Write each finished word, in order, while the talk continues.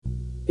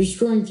You're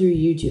scrolling through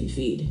your YouTube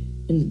feed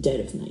in the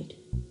dead of night.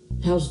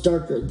 The house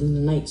darker than the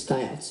night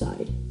sky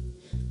outside.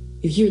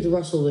 You hear the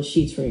rustle of the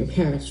sheets from your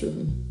parents'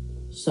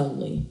 room.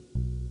 Suddenly,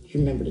 you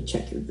remember to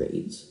check your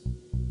grades.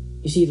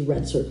 You see the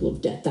red circle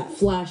of death, that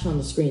flash on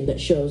the screen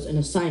that shows an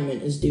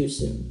assignment is due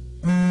soon.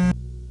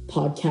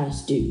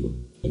 Podcast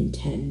due in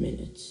 10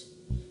 minutes.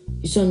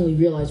 You suddenly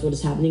realize what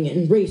is happening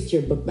and race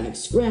to your book bag,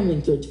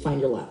 scrambling through it to find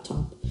your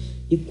laptop.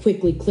 You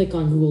quickly click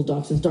on Google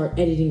Docs and start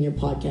editing your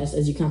podcast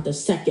as you count the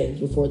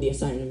seconds before the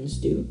assignment is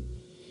due.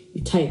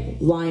 You type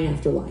line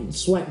after line,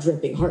 sweat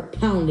dripping, heart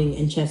pounding,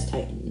 and chest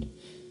tightened.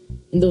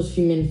 In those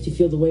few minutes, you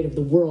feel the weight of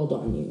the world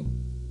on you.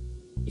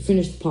 You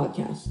finish the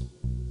podcast,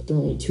 but there are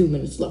only 2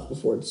 minutes left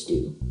before it's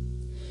due.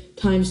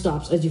 Time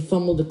stops as you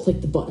fumble to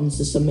click the buttons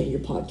to submit your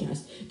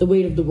podcast, the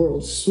weight of the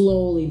world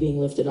slowly being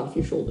lifted off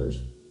your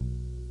shoulders.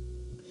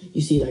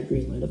 You see that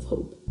green light of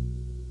hope.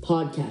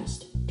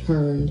 Podcast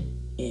turned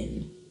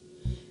in.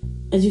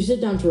 As you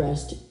sit down to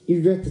rest, you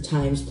regret the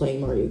times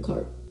playing Mario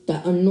Kart,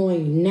 that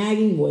annoying,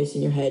 nagging voice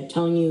in your head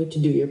telling you to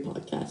do your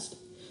podcast.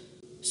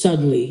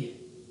 Suddenly,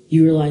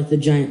 you realize the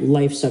giant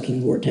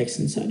life-sucking vortex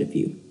inside of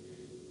you.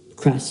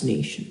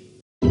 Procrastination.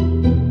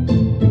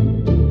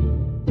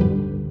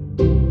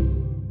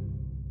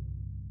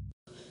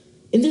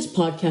 In this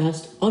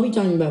podcast, I'll be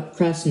talking about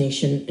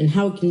procrastination and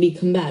how it can be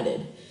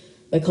combated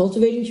by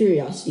cultivating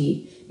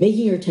curiosity,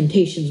 making your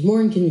temptations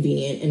more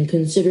inconvenient, and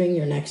considering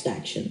your next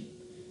action.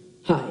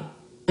 Hi,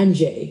 I'm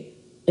Jay,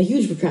 a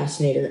huge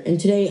procrastinator, and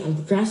today on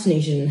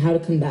procrastination and how to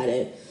combat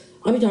it,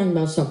 I'll be talking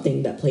about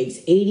something that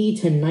plagues 80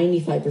 to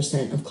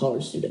 95% of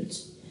college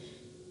students.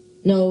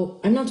 No,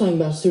 I'm not talking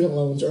about student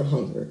loans or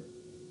hunger.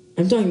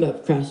 I'm talking about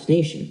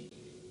procrastination.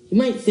 You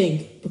might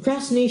think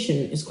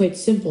procrastination is quite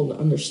simple to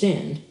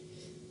understand.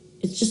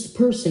 It's just a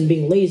person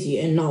being lazy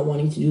and not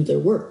wanting to do their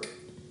work.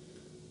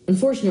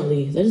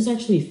 Unfortunately, that is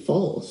actually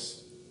false.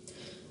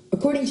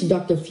 According to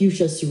Dr.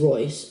 Fuchsia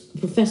Sirois, a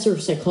professor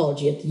of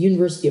psychology at the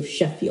University of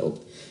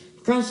Sheffield,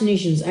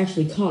 procrastination is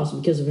actually caused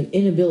because of an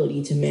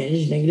inability to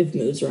manage negative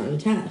moods around a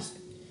task.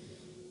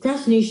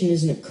 Procrastination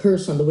isn't a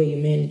curse on the way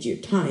you manage your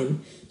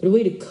time, but a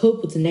way to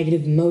cope with the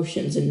negative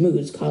emotions and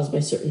moods caused by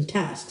certain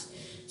tasks,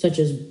 such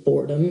as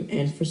boredom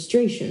and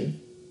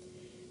frustration.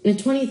 In a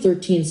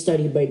 2013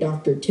 study by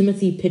Dr.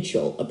 Timothy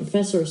Pitchell, a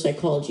professor of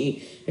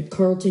psychology at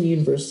Carleton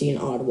University in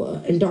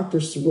Ottawa, and Dr.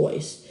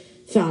 Sirois,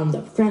 found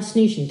that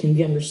procrastination can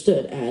be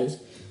understood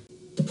as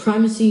the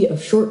primacy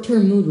of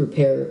short-term mood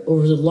repair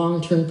over the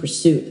long-term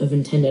pursuit of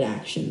intended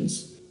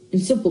actions. In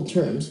simple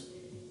terms,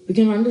 we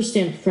can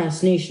understand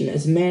procrastination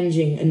as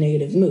managing a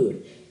negative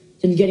mood,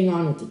 then getting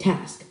on with the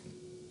task.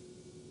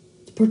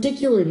 The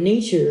particular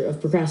nature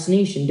of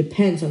procrastination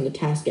depends on the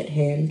task at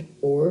hand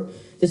or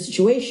the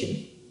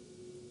situation.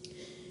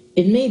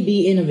 It may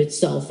be in of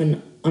itself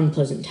an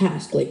unpleasant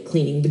task, like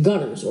cleaning the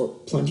gutters or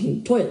plunging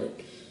the toilet,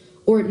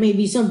 or it may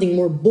be something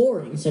more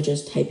boring, such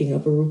as typing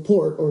up a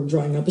report or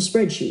drawing up a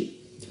spreadsheet.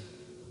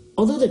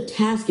 Although the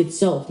task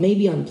itself may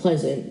be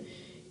unpleasant,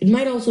 it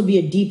might also be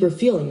a deeper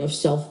feeling of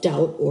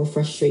self-doubt or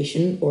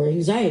frustration or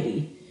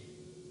anxiety.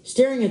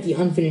 Staring at the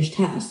unfinished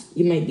task,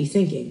 you might be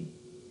thinking,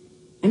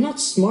 I'm not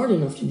smart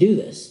enough to do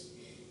this.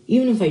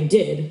 Even if I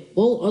did,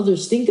 what will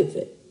others think of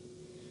it?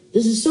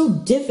 This is so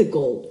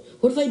difficult.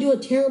 What if I do a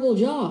terrible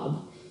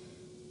job?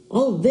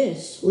 All of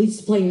this leads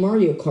to playing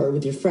Mario Kart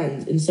with your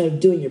friends instead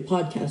of doing your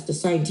podcast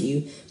assigned to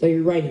you by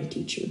your writing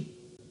teacher.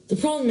 The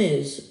problem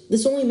is,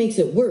 this only makes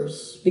it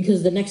worse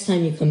because the next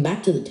time you come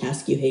back to the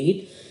task you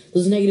hate,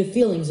 those negative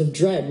feelings of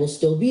dread will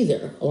still be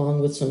there, along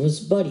with some of its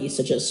buddies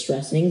such as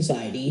stress and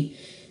anxiety,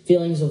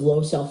 feelings of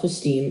low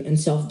self-esteem, and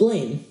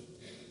self-blame.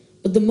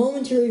 But the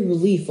momentary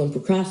relief when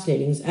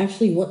procrastinating is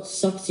actually what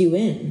sucks you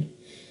in.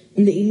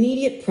 In the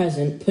immediate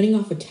present, putting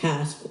off a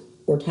task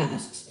or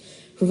tasks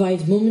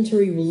provides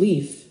momentary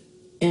relief,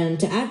 and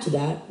to add to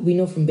that, we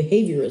know from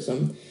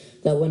behaviorism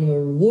that when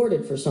we're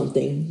rewarded for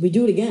something, we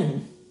do it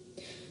again.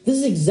 This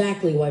is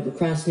exactly why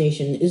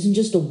procrastination isn't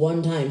just a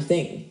one-time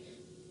thing.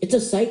 It's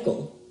a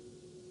cycle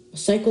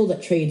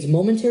that trades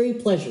momentary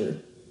pleasure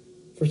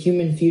for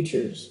human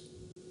futures.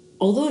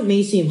 Although it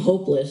may seem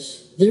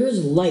hopeless, there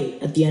is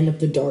light at the end of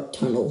the dark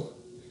tunnel.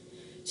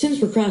 Since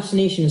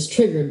procrastination is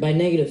triggered by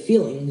negative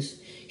feelings,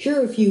 here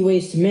are a few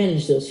ways to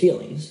manage those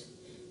feelings.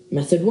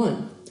 Method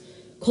 1.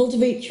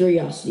 Cultivate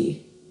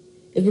curiosity.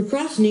 If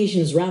procrastination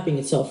is wrapping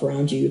itself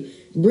around you,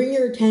 bring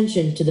your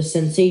attention to the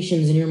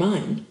sensations in your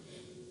mind.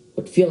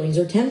 What feelings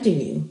are tempting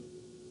you?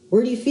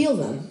 Where do you feel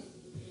them?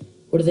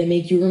 What do they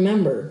make you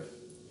remember?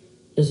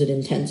 Does it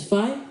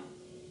intensify?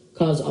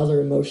 Cause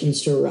other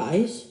emotions to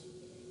arise?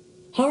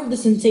 How are the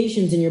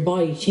sensations in your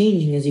body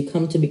changing as you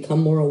come to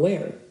become more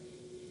aware?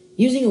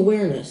 Using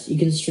awareness, you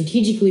can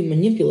strategically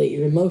manipulate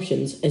your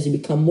emotions as you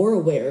become more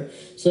aware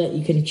so that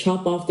you can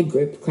chop off the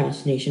grip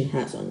procrastination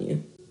has on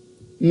you.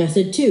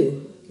 Method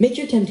 2. Make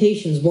your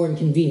temptations more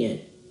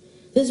inconvenient.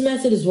 This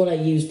method is what I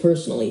use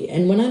personally,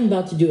 and when I'm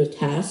about to do a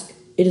task,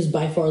 it is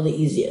by far the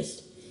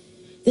easiest.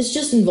 This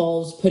just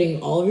involves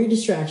putting all of your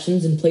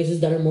distractions in places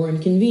that are more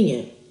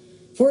inconvenient.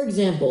 For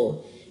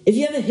example, If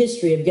you have a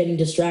history of getting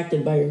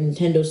distracted by your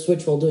Nintendo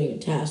Switch while doing a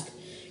task,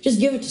 just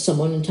give it to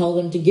someone and tell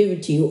them to give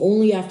it to you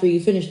only after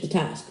you finish the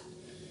task.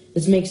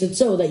 This makes it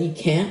so that you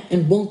can't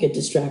and won't get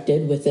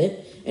distracted with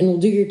it and will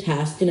do your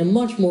task in a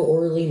much more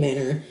orderly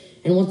manner,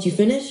 and once you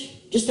finish,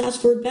 just ask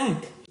for it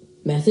back.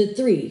 Method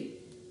 3.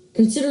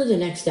 Consider the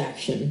next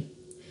action.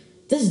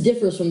 This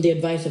differs from the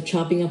advice of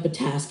chopping up a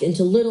task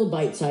into little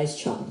bite-sized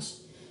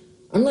chunks.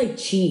 Unlike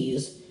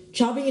cheese,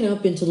 chopping it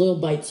up into little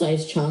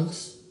bite-sized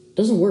chunks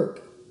doesn't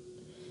work.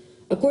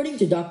 According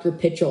to Dr.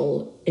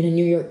 Pitchell in a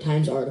New York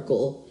Times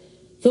article,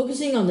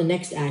 focusing on the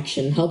next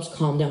action helps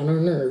calm down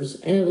our nerves,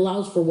 and it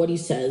allows for what he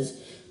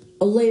says,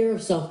 a layer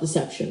of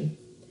self-deception.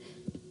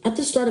 At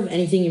the start of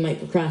anything you might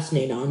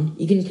procrastinate on,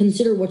 you can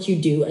consider what you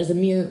do as a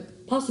mere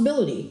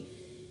possibility.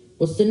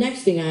 What's the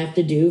next thing I have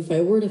to do if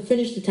I were to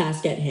finish the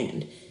task at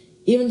hand,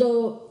 even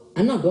though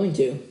I'm not going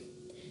to?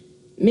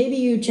 Maybe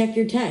you check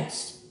your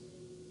text.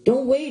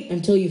 Don't wait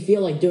until you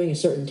feel like doing a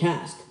certain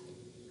task.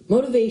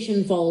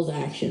 Motivation follows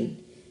action.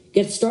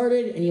 Get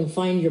started and you'll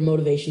find your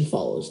motivation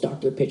follows,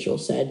 Dr. Pitchell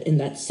said in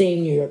that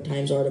same New York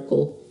Times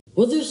article.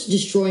 Whether it's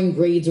destroying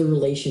grades or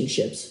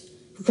relationships,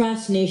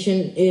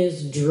 procrastination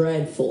is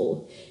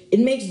dreadful.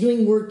 It makes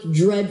doing work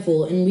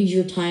dreadful and leaves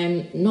your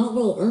time not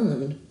well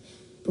earned.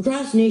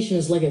 Procrastination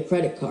is like a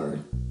credit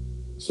card.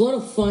 It's a lot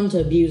of fun to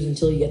abuse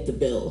until you get the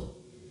bill.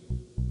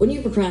 When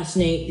you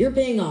procrastinate, you're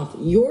paying off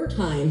your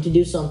time to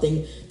do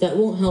something that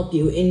won't help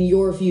you in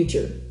your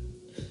future.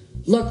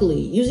 Luckily,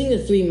 using the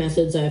 3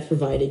 methods I have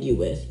provided you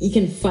with, you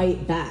can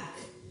fight back.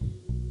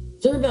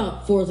 There are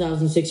about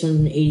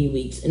 4,680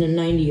 weeks in a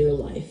 90-year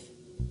life.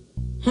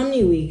 How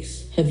many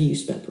weeks have you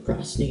spent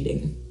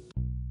procrastinating?